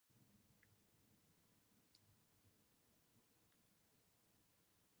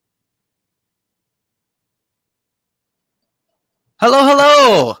Hello,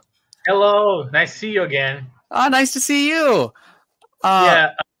 hello. Hello, nice to see you again. Nice to see you. Uh,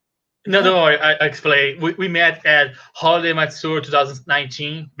 Yeah, no, don't worry. I explain. We met at Holiday Matsuri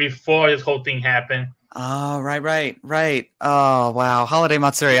 2019 before this whole thing happened. oh, right. Oh, wow. Holiday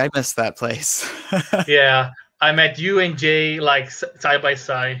Matsuri. I missed that place. Yeah, I met you and Jay like side by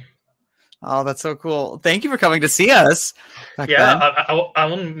side. Oh, that's so cool. Thank you for coming to see us back Yeah, then. I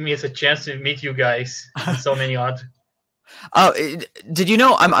won't miss a chance to meet you guys. So many odd. Oh, did you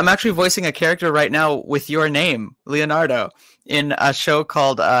know I'm actually voicing a character right now with your name, Leonardo, in a show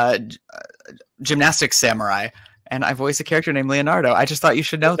called Gymnastics Samurai, and I voice a character named Leonardo. I just thought you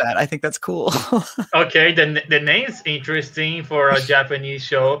should know that. I think that's cool. Okay, the name's interesting for a Japanese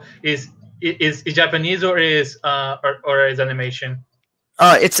show. Is Japanese or is animation?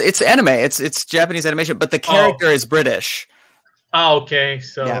 It's anime. It's Japanese animation, but the character is British. Oh, okay.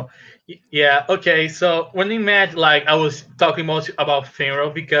 So, yeah. Okay. So when we met, like I was talking most about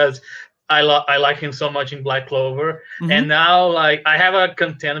Finro because I like him so much in Black Clover, and now like I have a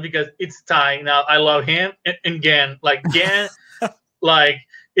contender because it's Ty. Now I love him and Gan. Like Gan, like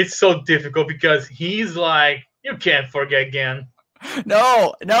it's so difficult because he's like you can't forget Gan.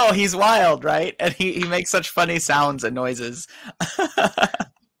 No, he's wild, right? And he makes such funny sounds and noises.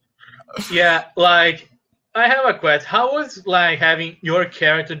 Yeah, like I have a question. How was like having your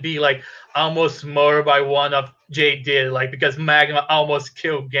character be like almost murdered by one of Jay did, like because Magma almost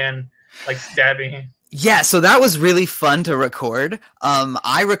killed Gen, like stabbing him? Yeah, so that was really fun to record.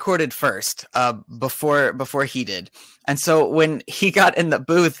 I recorded first, before he did. And so when he got in the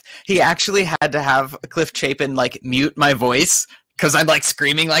booth, he actually had to have Cliff Chapin like mute my voice because I'm like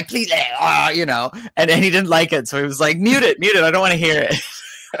screaming like please, you know, and he didn't like it. So he was like, mute it, I don't want to hear it.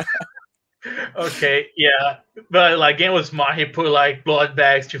 Okay, yeah, but like Gen was smart. He put like blood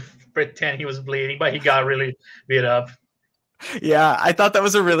bags to pretend he was bleeding, but he got really beat up. Yeah, I thought that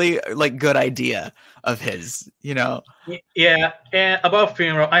was a really like good idea of his, you know. Yeah, and about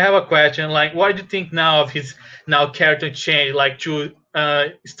Finro, I have a question. Like, what do you think now of his now character change? Like to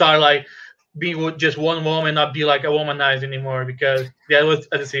start like being with just one woman, not be like a womanizer anymore, because that was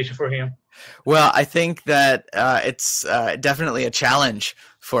a decision for him. Well, I think that it's definitely a challenge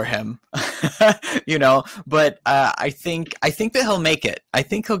for him, you know. But I think that he'll make it. I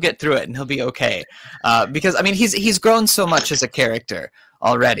think he'll get through it and he'll be okay. Because I mean, he's grown so much as a character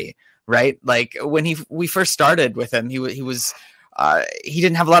already, right? Like when we first started with him, he was he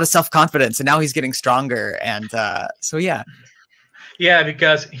didn't have a lot of self-confidence, and now he's getting stronger. And so yeah. Yeah,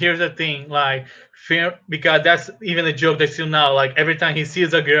 because here's the thing, like because that's even a joke that's still now. Like every time he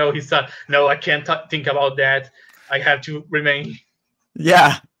sees a girl, he's like, "No, I can't think about that. I have to remain."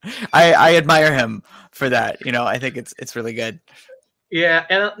 Yeah, I admire him for that. You know, I think it's really good. Yeah,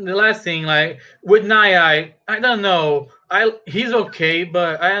 and the last thing, like with Naya, I don't know. He's okay,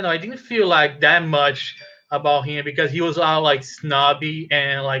 but I don't know. I didn't feel like that much about him because he was all like snobby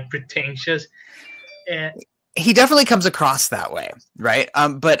and like pretentious, and he definitely comes across that way, right?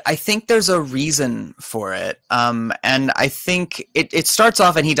 But I think there's a reason for it. And I think it starts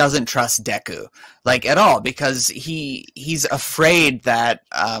off and he doesn't trust Deku, like at all, because he's afraid that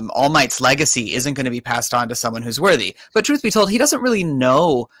All Might's legacy isn't going to be passed on to someone who's worthy. But truth be told, he doesn't really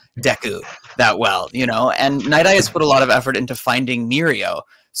know Deku that well, you know? And Night Eye has put a lot of effort into finding Mirio.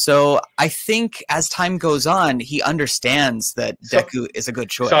 So I think as time goes on, he understands that Deku is a good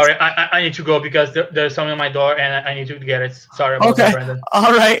choice. Sorry, I need to go because there's someone at my door and I need to get it. Sorry about that, Brandon.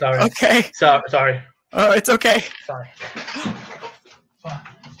 All right. Sorry. Okay. Sorry. Oh, it's okay. Sorry.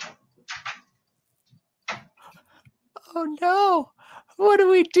 Oh no! What do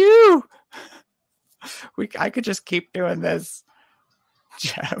we do? I could just keep doing this,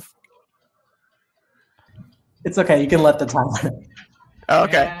 Jeff. It's okay. You can let the time run.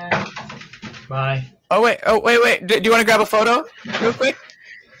 Okay. And bye. Oh wait. Do you want to grab a photo real quick?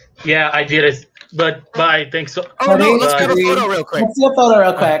 Yeah, I did it. But bye. Thanks so. Oh no! Let's grab a photo real quick. Let's do a photo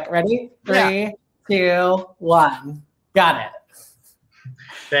real quick. Ready? 3, 2, 1. Got it.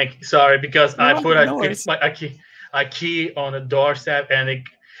 Thank you. Sorry, because I put a key on the doorstep and it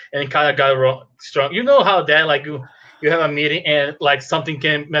kind of got strong. You know how that like you have a meeting and like something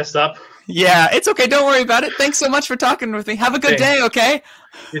can mess up. Yeah, it's okay. Don't worry about it. Thanks so much for talking with me. Have a good day. Okay.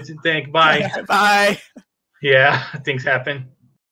 Bye. Bye. Yeah, things happen.